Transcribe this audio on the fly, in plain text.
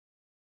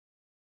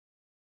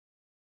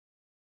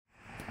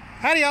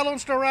Howdy, y'all, Lone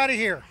Star Rider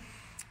here.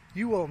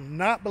 You will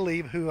not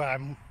believe who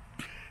I'm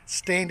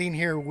standing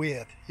here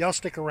with. Y'all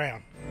stick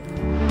around.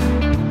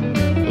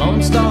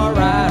 Lone Star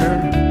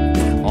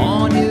Rider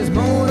on his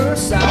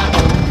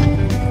motorcycle,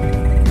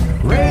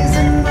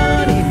 raising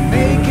money,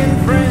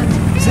 making friends,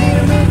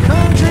 seeing the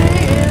country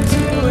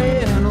into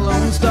it.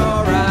 Lone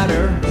Star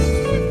Rider.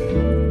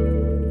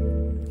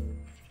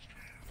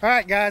 All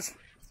right, guys,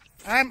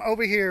 I'm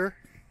over here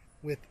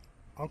with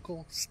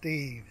Uncle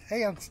Steve.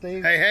 Hey, Uncle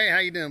Steve. Hey, how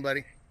you doing,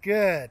 buddy?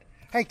 Good.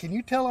 Hey, can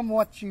you tell them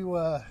what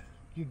you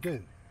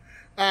do?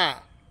 I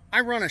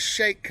run a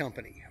shake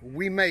company.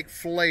 We make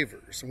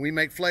flavors. We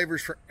make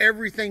flavors for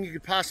everything you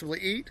could possibly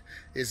eat.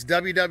 It's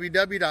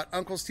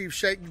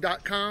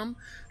www.unclesteveshake.com.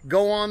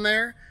 Go on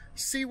there,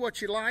 see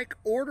what you like,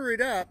 order it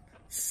up,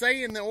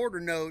 say in the order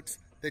notes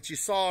that you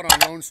saw it on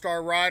Lone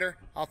Star Rider.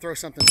 I'll throw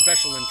something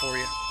special in for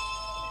you.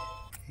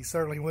 He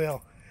certainly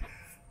will.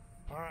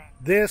 All right.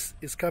 This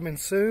is coming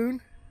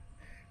soon,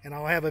 and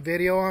I'll have a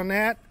video on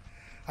that.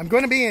 I'm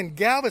going to be in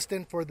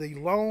Galveston for the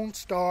Lone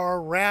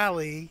Star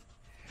Rally.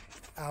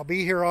 I'll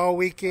be here all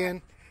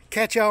weekend.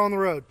 Catch y'all on the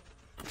road.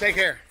 Take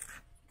care.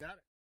 Got it.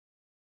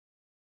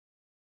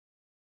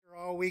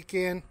 All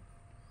weekend.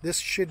 This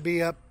should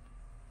be up.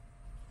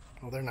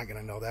 Oh, they're not going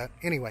to know that.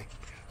 Anyway.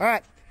 All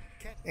right.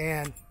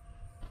 And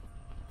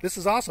this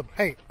is awesome.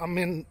 Hey, I'm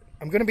going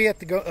to be at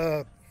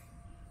the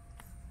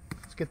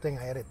it's a good thing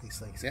I edit these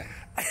things. Yeah.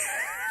 I'm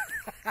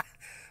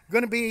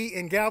going to be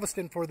in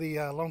Galveston for the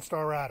Lone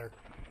Star Rider.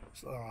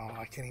 So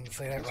I can't even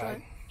say that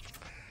right.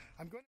 I'm going